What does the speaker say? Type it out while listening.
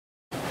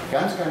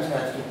ganz, ganz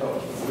herzlich bei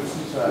uns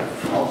begrüßen zur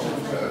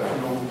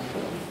Ausstellungseröffnung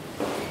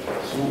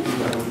zu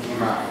unserem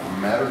Thema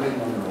Marilyn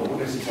Monroe.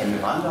 Das ist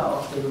eine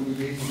Wanderausstellung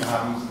gewesen. Wir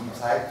haben sie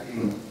gezeigt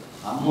in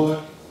Hamburg,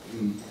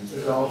 in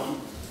Düsseldorf,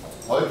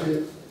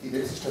 heute die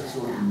letzte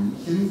Station in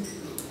München.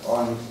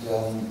 Und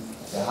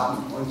wir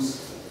haben uns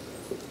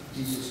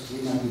dieses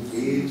Thema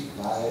gewählt,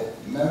 weil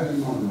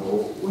Marilyn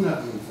Monroe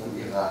unabhängig von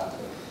ihrer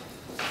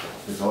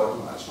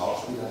Bedeutung als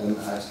Schauspielerin,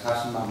 als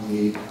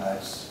Kassenmagnet,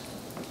 als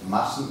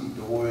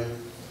Massenidol,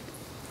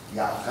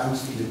 ja auch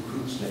ganz viele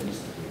Künstler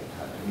inspiriert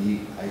hat,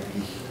 wie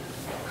eigentlich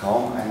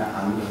kaum eine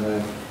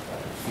andere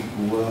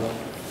Figur,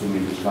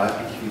 zumindest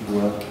weibliche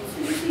Figur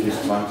des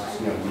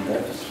 20.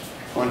 Jahrhunderts.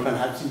 Und man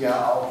hat sie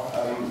ja auch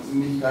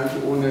nicht ganz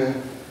ohne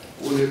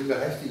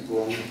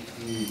Berechtigung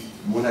die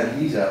Mona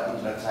Lisa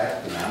unserer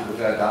Zeit genannt,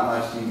 oder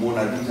damals die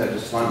Mona Lisa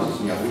des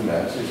 20.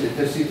 Jahrhunderts.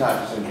 Das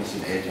Zitat ist ein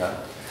bisschen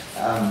älter.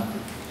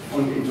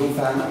 Und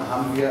insofern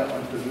haben wir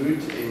uns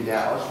bemüht, in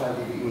der Auswahl,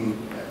 die wir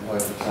Ihnen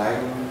heute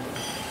zeigen,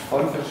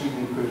 von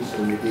verschiedenen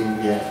Künstlern, mit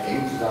denen wir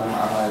eng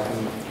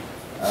zusammenarbeiten,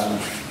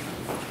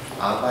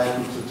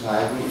 Arbeiten zu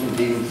zeigen, in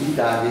denen Sie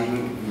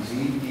darlegen, wie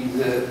Sie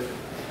diese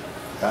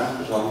ganz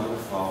besondere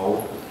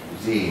Frau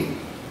sehen.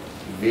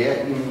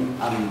 Wer Ihnen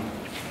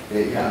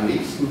am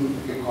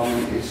nächsten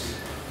gekommen ist,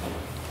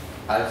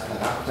 als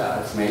Charakter,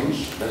 als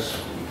Mensch, das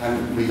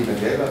kann mir jeder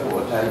selber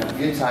beurteilen.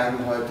 Wir zeigen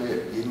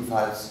heute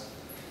jedenfalls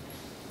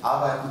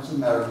Arbeiten zu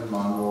Marilyn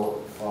Monroe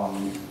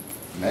von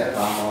Mel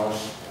Ramos,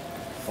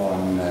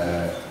 von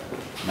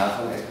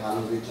Nathan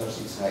Elkanovic aus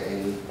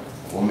Israel,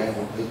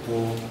 Romero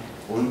Brito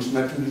und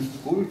natürlich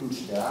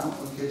Guldenstern.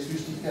 Und jetzt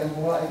wüsste ich gern,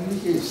 wo er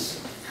eigentlich ist.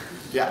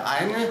 Der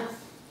eine,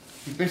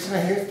 die bessere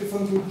Hälfte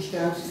von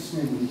Guldensterns ist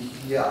nämlich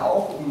hier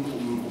auch, um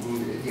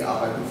die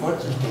Arbeiten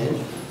vorzustellen,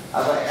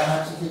 aber er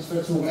hat sich jetzt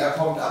verzogen, er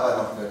kommt aber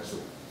noch dazu.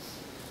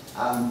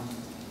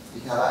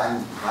 Ich habe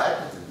einen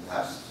weiteren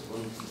Gast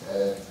und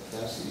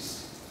das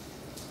ist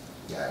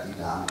ja die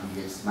Dame,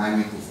 die jetzt mein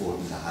Mikrofon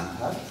in der Hand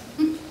hat.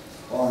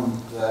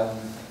 Und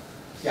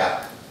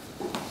ja,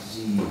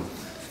 sie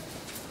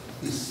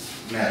ist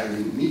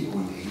Marilyn nicht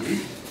unähnlich,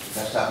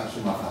 das darf ich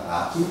schon mal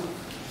verraten.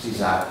 Sie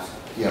sagt,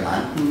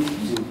 Diamanten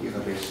sind ihre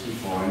besten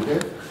Freunde.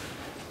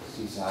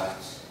 Sie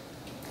sagt,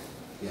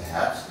 ihr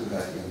Herz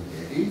gehört ihrem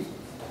Daddy.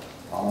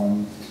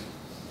 Und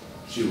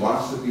she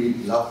wants to be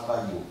loved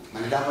by you.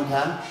 Meine Damen und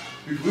Herren,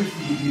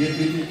 begrüßen Sie wieder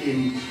bitte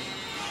den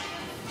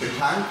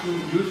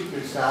bekannten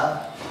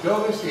Musical-Star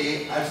Georg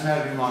Addison als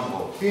Marilyn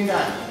Monroe. Vielen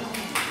Dank.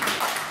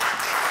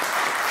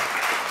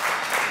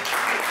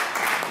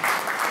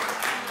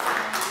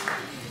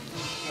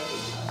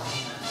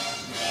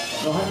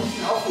 Noch ein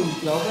bisschen Aufruhr, ich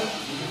glaube.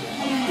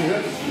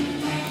 Gehört es nicht.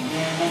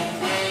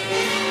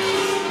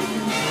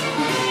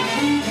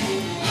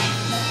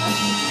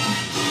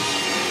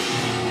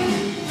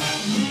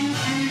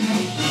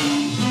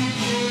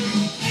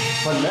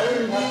 Von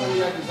Marilyn hat man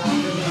ja gesagt,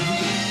 wenn man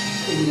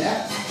sie im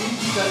März sieht,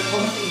 dann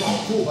kommt sie im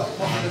Oktober. Ich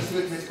hoffe, das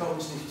wird jetzt bei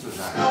uns nicht so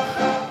sein. Da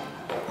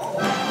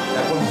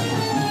kommt sie.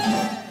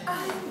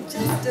 I'm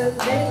just a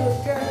little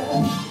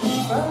girl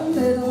from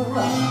Little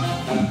Rock.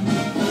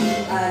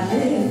 I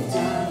lived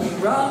on the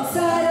wrong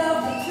side of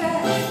the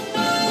track.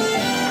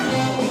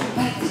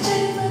 But the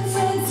gentlemen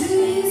friends who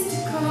used to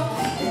call,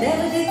 they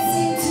never did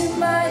seem to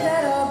mind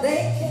at all.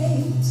 They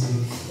came to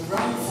the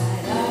wrong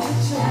side of the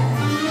track.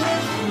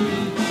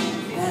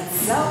 That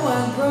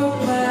someone broke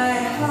my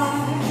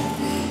heart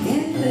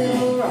in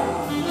Little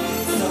Rock.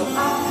 So I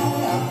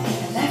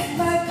left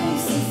my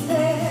pieces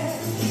there.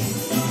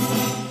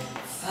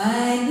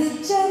 Find the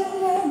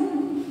gentleman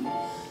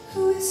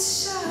who is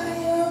shy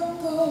or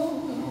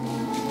bold,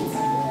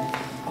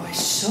 or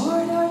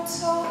short or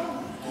tall,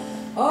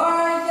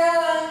 or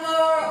young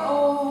or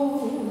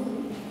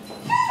old.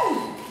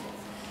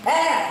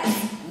 As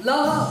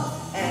long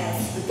as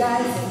the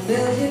guy's a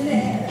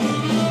millionaire.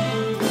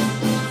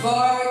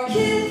 For a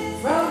kid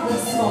from the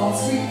small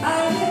street, I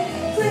get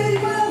pretty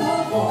well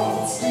on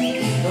Wall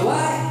Street, though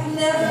I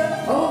never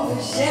owned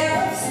a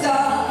sheriff's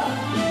dog.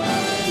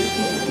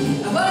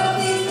 And one of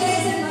these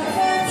days in my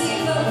fancy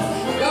clothes,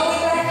 going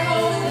back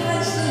home and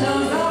punch the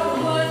nose of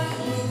the one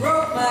who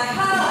broke my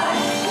heart,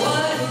 the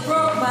one who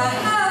broke my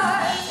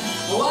heart,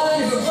 the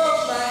one who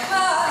broke my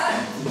heart.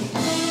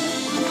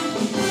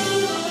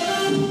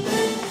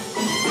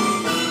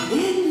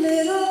 In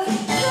Little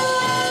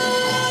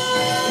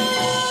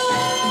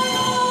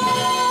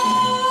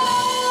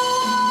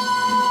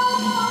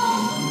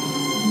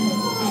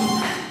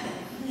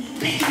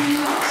Thank you very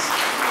much.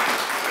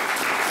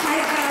 Hi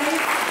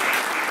guys.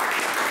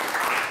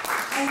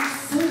 I'm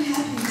so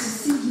happy to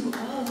see you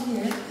all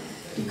here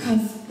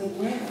because the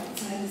world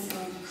outside is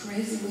going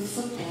crazy with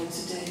football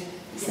today.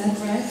 Is that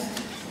right?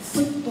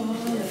 Football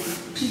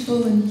and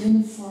people in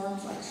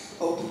uniforms, like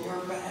open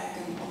your bag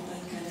and all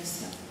that kind of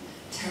stuff.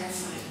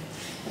 Terrifying.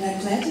 But I'm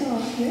glad you're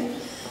all here,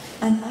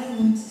 and I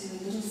want to do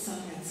a little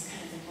song that's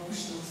kind of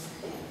emotional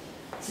for you.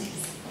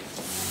 Please.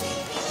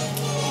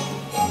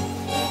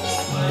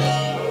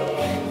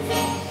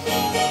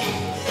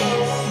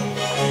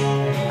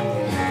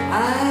 I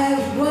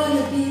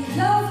wanna be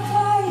loved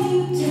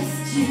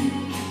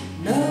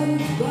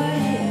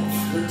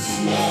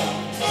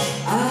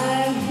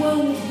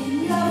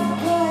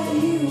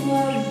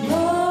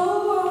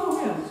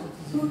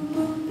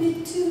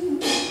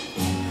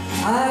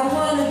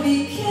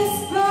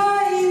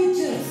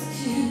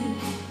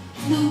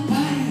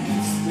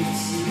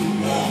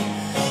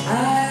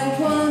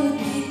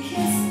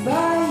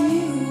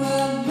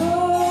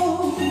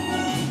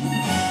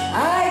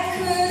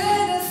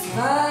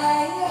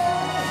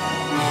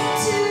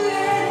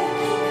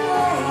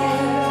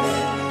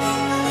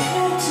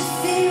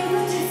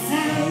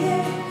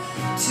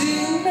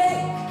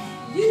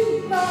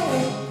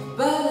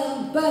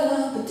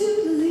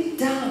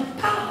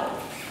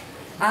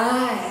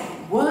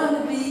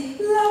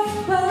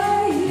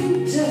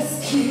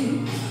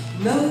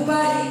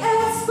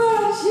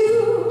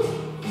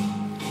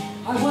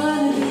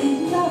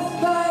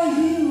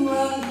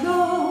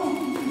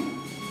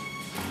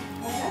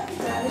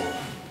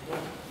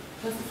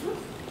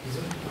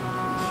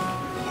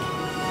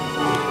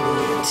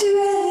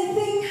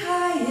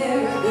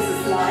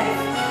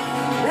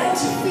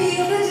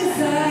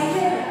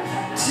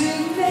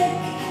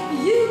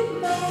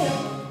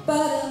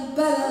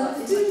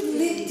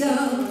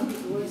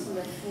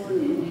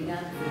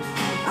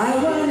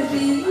I wanna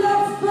be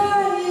loved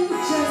by you,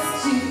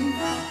 just you,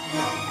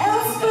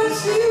 else but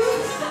you.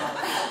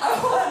 I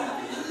wanna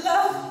be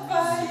loved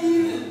by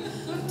you.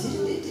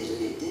 Diddly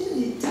diddly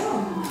diddly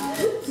dum,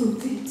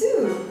 poopy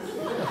doo.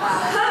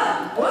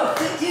 Aha! What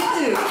did you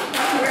do?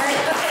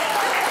 Right?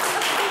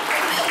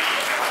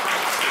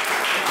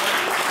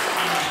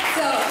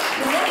 So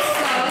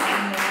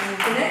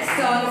the next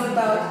song is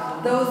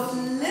about those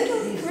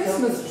little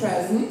Christmas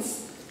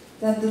presents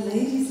that the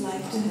ladies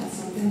like to have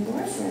from their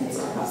boyfriends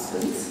or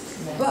husbands.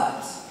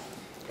 But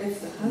if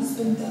the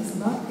husband does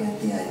not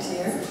get the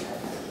idea,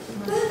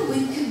 then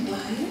we can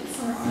buy it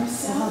for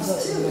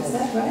ourselves too. Is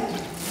that right?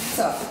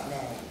 So,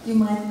 you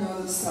might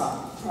know the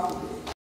song, probably.